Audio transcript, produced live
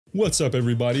What's up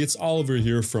everybody, it's Oliver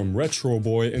here from Retro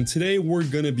Boy, and today we're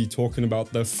gonna be talking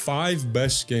about the 5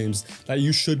 best games that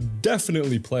you should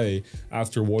definitely play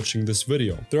after watching this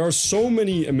video. There are so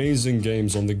many amazing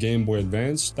games on the Game Boy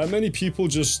Advance that many people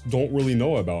just don't really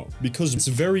know about, because it's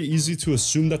very easy to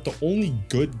assume that the only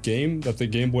good game that the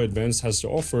Game Boy Advance has to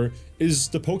offer is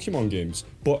the Pokemon games.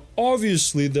 But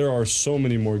obviously there are so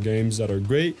many more games that are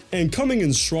great, and coming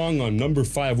in strong on number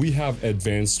 5 we have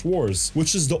Advanced Wars,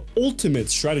 which is the ultimate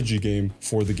strategy game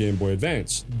for the Game Boy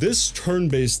Advance. This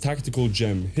turn-based tactical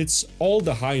gem hits all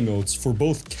the high notes for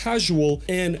both casual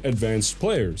and advanced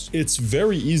players. It's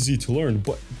very easy to learn,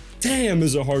 but damn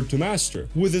is it hard to master.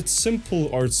 With its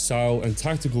simple art style and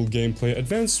tactical gameplay,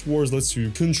 Advanced Wars lets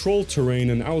you control terrain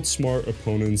and outsmart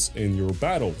opponents in your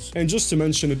battles. And just to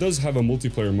mention, it does have a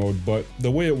multiplayer mode, but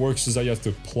the way it works is that you have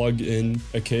to plug in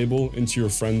a cable into your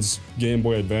friend's Game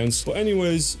Boy Advance. But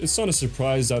anyways, it's not a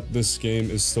surprise that this game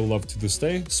is still loved to this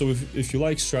day, so if you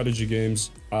like strategy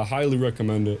games, I highly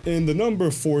recommend it. In the number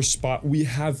 4 spot, we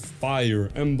have Fire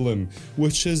Emblem,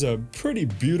 which is a pretty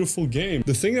beautiful game.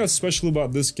 The thing that's special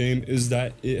about this game is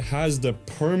that it has the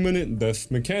permanent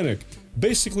death mechanic.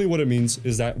 Basically what it means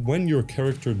is that when your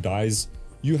character dies,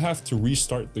 you have to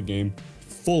restart the game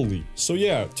fully. So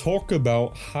yeah, talk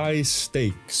about high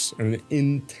stakes and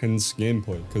intense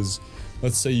gameplay, because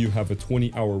let's say you have a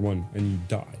 20-hour run and you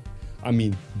die. I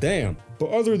mean, damn. But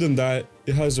other than that,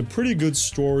 it has a pretty good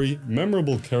story,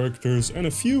 memorable characters, and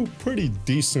a few pretty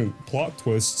decent plot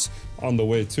twists on the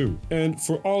way too. And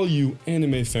for all you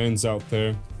anime fans out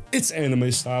there, it's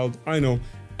anime styled, I know,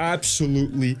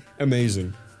 absolutely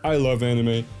amazing. I love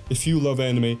anime. If you love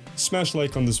anime, smash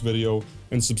like on this video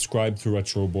and subscribe to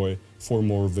Retro Boy for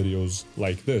more videos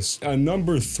like this. At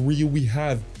number 3, we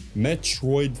have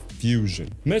Metroid Fusion.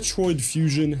 Metroid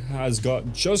Fusion has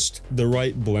got just the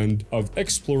right blend of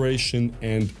exploration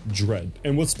and dread.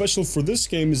 And what's special for this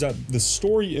game is that the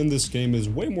story in this game is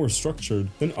way more structured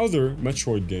than other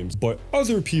Metroid games. But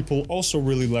other people also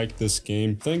really like this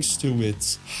game thanks to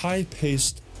its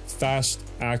high-paced, fast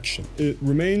action. It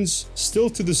remains still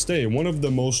to this day one of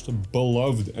the most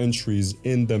beloved entries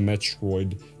in the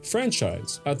Metroid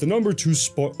franchise. At the number 2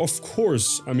 spot, of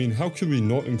course, I mean, how could we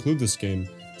not include this game?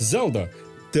 Zelda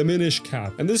Diminish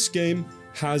Cap. And this game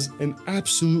has an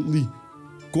absolutely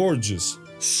gorgeous,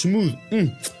 smooth,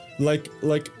 like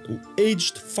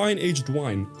fine aged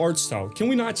wine art style. Can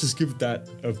we not just give that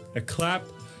a clap?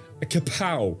 A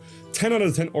kapow. 10 out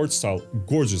of 10 art style,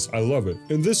 gorgeous, I love it.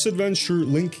 In this adventure,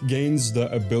 Link gains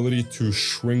the ability to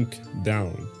shrink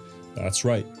down. That's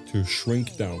right, to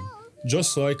shrink down.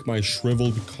 Just like my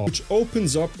shriveled cock, which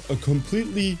opens up a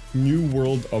completely new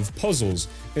world of puzzles.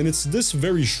 And it's this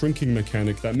very shrinking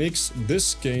mechanic that makes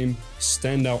this game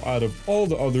stand out of all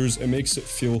the others and makes it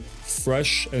feel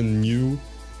fresh and new,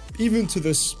 even to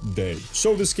this day.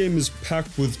 So this game is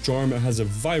packed with charm. It has a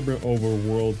vibrant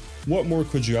overworld. What more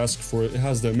could you ask for? It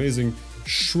has the amazing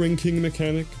shrinking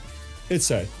mechanic. It's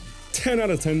a 10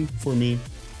 out of 10 for me.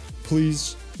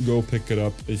 Please go pick it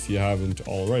up if you haven't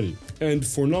already. And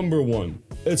for number 1,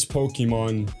 it's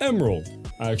Pokemon Emerald.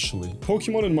 Actually,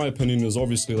 Pokemon, in my opinion, is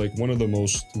obviously like one of the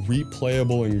most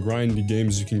replayable and grindy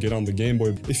games you can get on the Game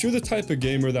Boy. If you're the type of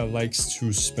gamer that likes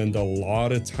to spend a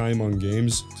lot of time on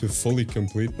games to fully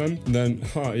complete them, then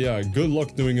yeah, good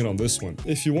luck doing it on this one.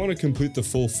 If you want to complete the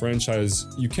full franchise,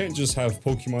 you can't just have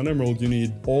Pokemon Emerald, you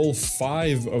need all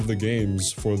 5 of the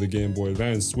games for the Game Boy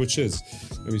Advance, which is,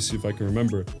 let me see if I can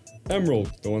remember,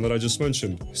 Emerald, the one that I just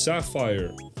mentioned,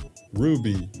 Sapphire,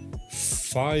 Ruby,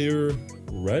 Fire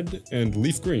Red, and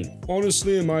Leaf Green.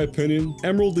 Honestly, in my opinion,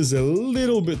 Emerald is a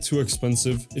little bit too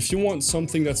expensive. If you want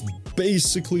something that's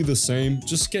basically the same,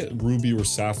 just get Ruby or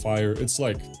Sapphire. It's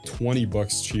like 20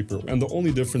 bucks cheaper. And the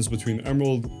only difference between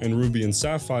Emerald and Ruby and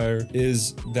Sapphire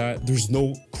is that there's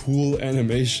no cool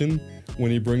animation when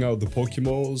you bring out the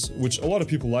Pokeballs, which a lot of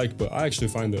people like, but I actually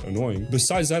find it annoying.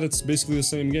 Besides that, it's basically the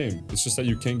same game. It's just that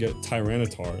you can't get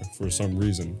Tyranitar for some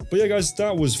reason. But yeah, guys,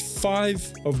 that was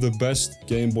 5 of the best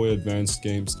Game Boy Advance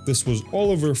games. This was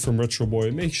Oliver from Retro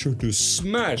Boy. Make sure to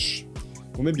smash,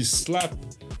 or maybe slap,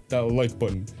 that like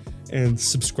button and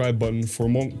subscribe button for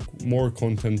more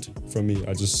content from me.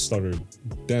 I just stuttered.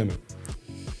 Damn it.